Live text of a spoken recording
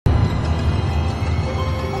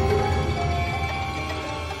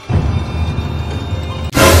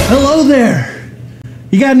Hello there.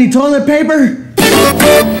 You got any toilet paper?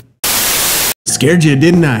 Scared you,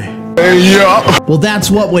 didn't I? Yeah. Well,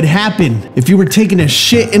 that's what would happen if you were taking a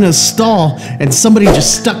shit in a stall and somebody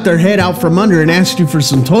just stuck their head out from under and asked you for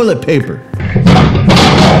some toilet paper.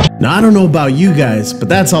 Now, I don't know about you guys, but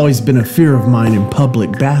that's always been a fear of mine in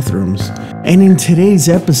public bathrooms. And in today's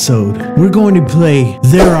episode, we're going to play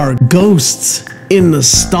There Are Ghosts in the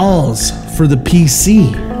Stalls for the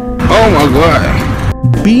PC. Oh my god.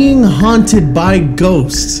 Being haunted by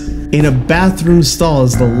ghosts in a bathroom stall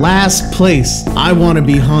is the last place I want to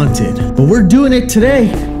be haunted. But we're doing it today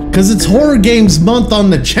because it's Horror Games Month on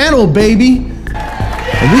the channel, baby.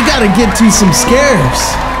 And we gotta get to some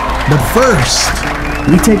scares. But first,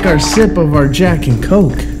 we take our sip of our Jack and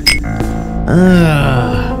Coke.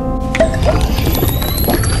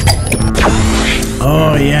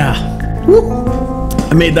 Oh yeah. Woo.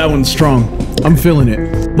 I made that one strong. I'm feeling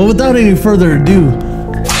it. But without any further ado,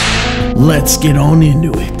 let's get on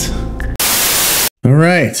into it. All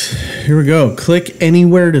right, here we go. Click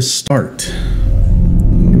anywhere to start.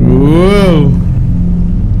 Whoa.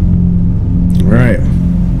 All right.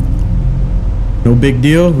 No big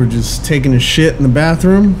deal. We're just taking a shit in the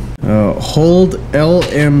bathroom. Hold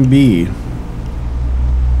LMB.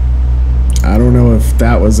 I don't know if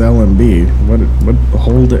that was LMB. What?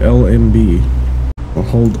 Hold LMB.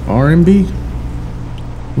 Hold RMB.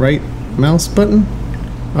 Right mouse button.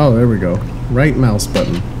 Oh, there we go. Right mouse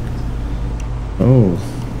button. Oh,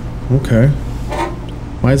 okay.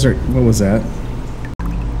 Why is there? What was that?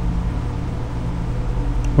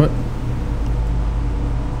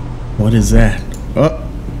 What is that? Oh,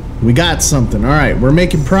 we got something. All right, we're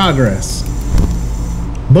making progress.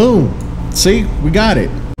 Boom. See, we got it.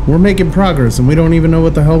 We're making progress, and we don't even know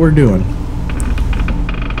what the hell we're doing.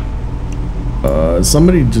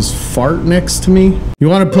 Somebody just fart next to me. You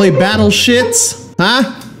want to play battle shits?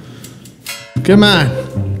 Huh? Come on.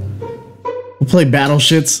 We'll play battle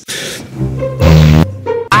shits.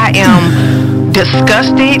 I am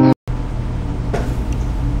disgusted.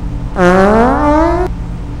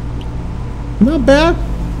 Not bad.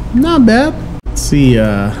 Not bad. Let's see,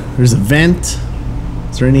 there's a vent.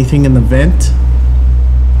 Is there anything in the vent?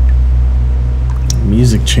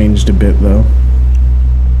 Music changed a bit though.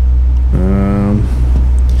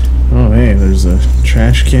 Oh hey, there's a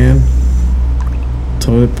trash can.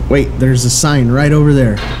 Toilet. Wait, there's a sign right over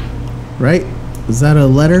there. Right? Is that a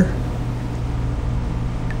letter?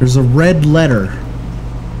 There's a red letter.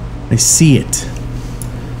 I see it.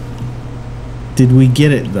 Did we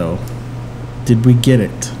get it though? Did we get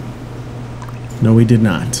it? No, we did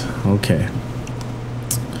not. Okay.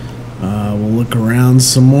 We'll look around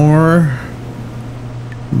some more.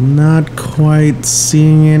 Not quite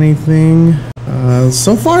seeing anything.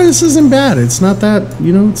 So far this isn't bad. It's not that,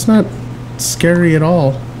 you know, it's not scary at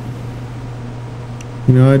all.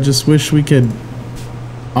 You know, I just wish we could...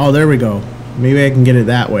 Oh, there we go. Maybe I can get it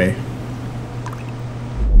that way.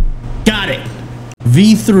 Got it!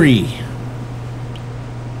 V3.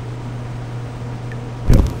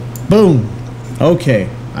 Boom. Okay.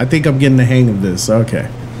 I think I'm getting the hang of this. Okay.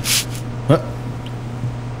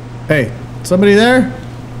 Hey, somebody there?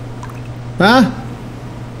 Huh?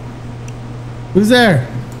 Who's there?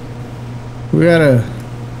 We gotta...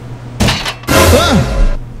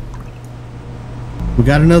 Ah! We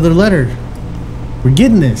got another letter. We're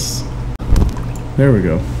getting this. There we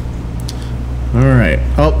go. Alright.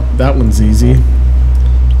 Oh, that one's easy.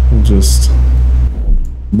 We'll just...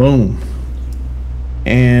 Boom.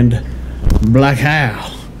 And Black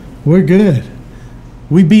How. We're good.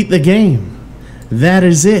 We beat the game. That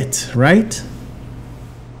is it, right?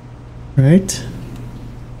 Right?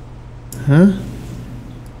 Huh?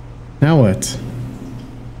 Now what?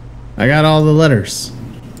 I got all the letters.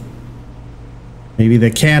 Maybe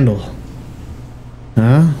the candle.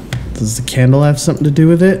 Huh? Does the candle have something to do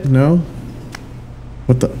with it? No?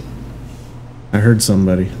 What the? I heard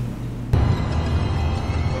somebody.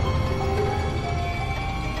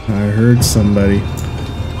 I heard somebody.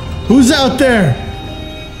 Who's out there?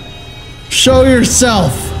 Show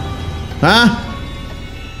yourself. Huh?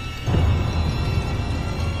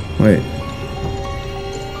 Wait.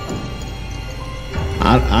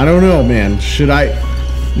 I don't know, man. Should I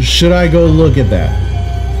go look at that?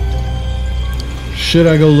 Should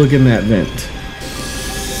I go look in that vent?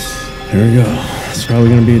 Here we go. It's probably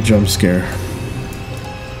gonna be a jump scare.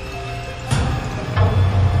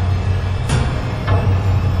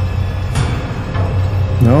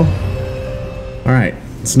 No? Alright,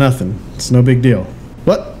 it's nothing. It's no big deal.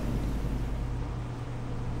 What?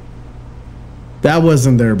 That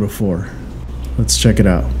wasn't there before. Let's check it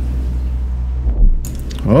out.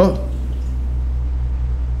 Oh.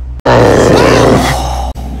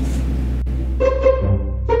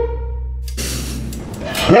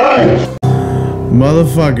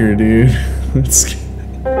 Motherfucker, dude.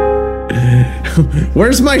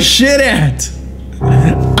 Where's my shit at?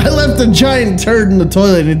 I left a giant turd in the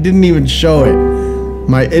toilet and it didn't even show it.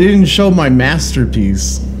 It didn't show my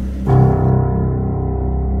masterpiece.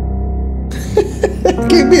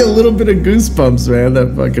 Gave me a little bit of goosebumps, man,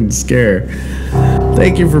 that fucking scare.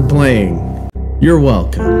 Thank you for playing. You're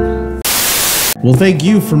welcome. Well, thank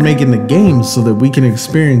you for making the game so that we can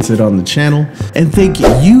experience it on the channel. And thank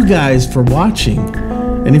you guys for watching.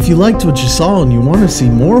 And if you liked what you saw and you want to see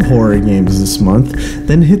more horror games this month,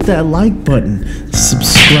 then hit that like button,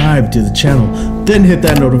 subscribe to the channel, then hit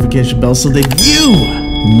that notification bell so that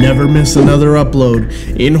you never miss another upload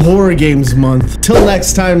in Horror Games Month. Till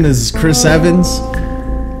next time, this is Chris Evans,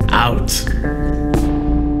 out.